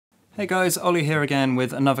Hey guys, Ollie here again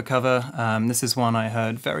with another cover. This is one I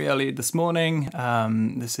heard very early this morning.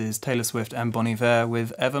 This is Taylor Swift and Bon Iver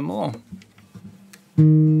with Evermore.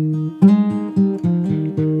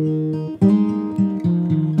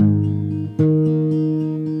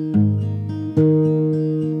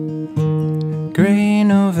 Grey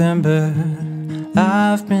November,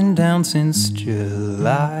 I've been down since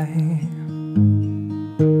July.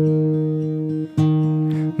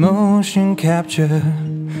 Motion capture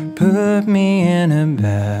put me in a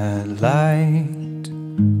bad light.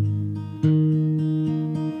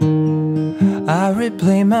 I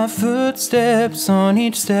replay my footsteps on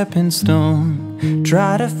each stepping stone,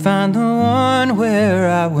 try to find the one where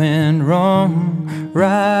I went wrong,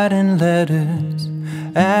 writing letters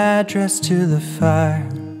addressed to the fire.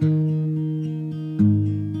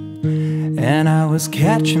 And I was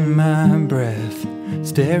catching my breath,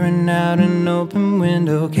 staring out an open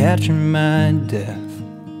window, catching my death.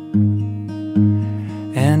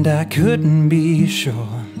 And I couldn't be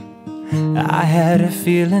sure, I had a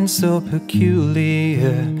feeling so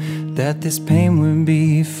peculiar that this pain would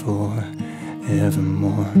be for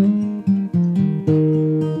evermore.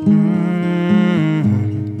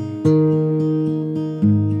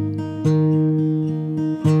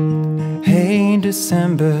 Hey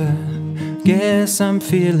December, guess I'm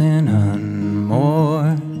feeling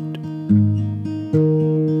unmoored.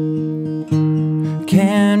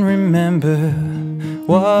 Can't remember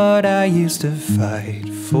what I used to fight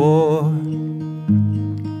for.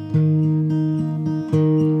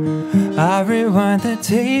 I rewind the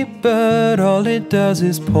tape, but all it does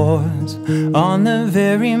is pause on the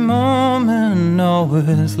very moment all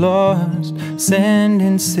was lost,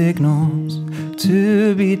 sending signals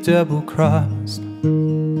to be double-crossed.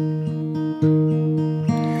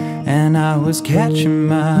 And I was catching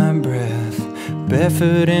my breath,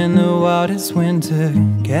 barefoot in the wildest winter,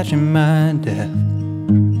 catching my death.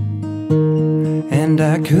 And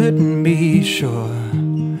I couldn't be sure,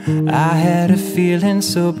 I had a feeling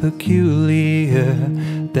so peculiar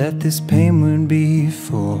that this pain would be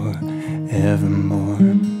for evermore.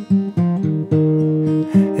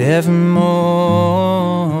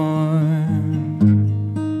 Evermore.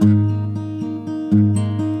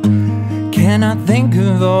 Can I think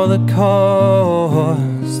of all the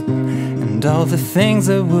cost and all the things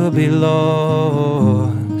that will be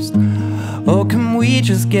lost? Or can we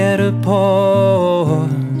just get a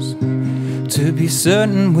pause to be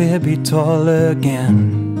certain we'll be tall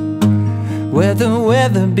again? Where the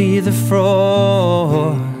weather be the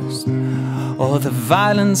frost or the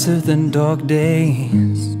violence of the dark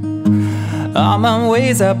days, all my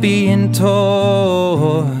ways are being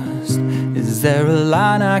tossed. Is there a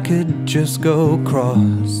line I could just go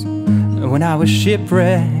cross? When I was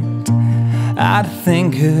shipwrecked, I'd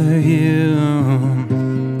think of you.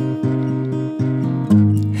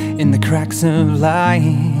 In the cracks of light,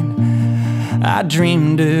 I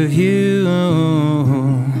dreamed of you.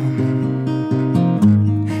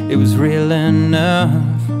 It was real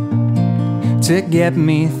enough to get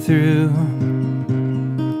me through.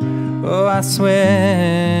 Oh, I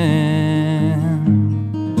swear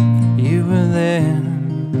you were there.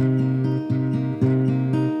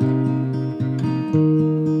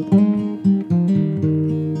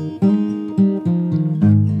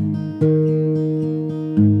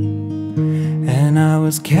 And I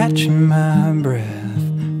was catching my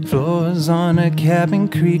breath, floors on a cabin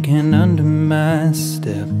creaking under my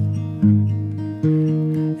step.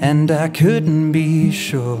 And I couldn't be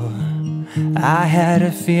sure, I had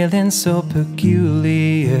a feeling so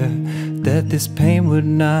peculiar that this pain would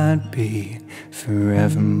not be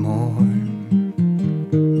forevermore.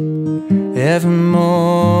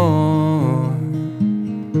 Evermore.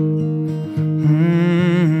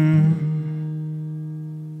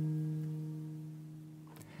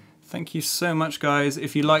 Thank you so much, guys.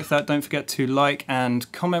 If you liked that, don't forget to like and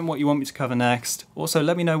comment what you want me to cover next. Also,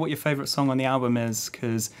 let me know what your favourite song on the album is,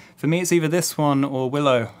 because for me it's either this one or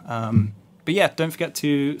Willow. But yeah, don't forget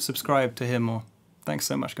to subscribe to hear more. Thanks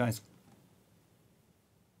so much, guys.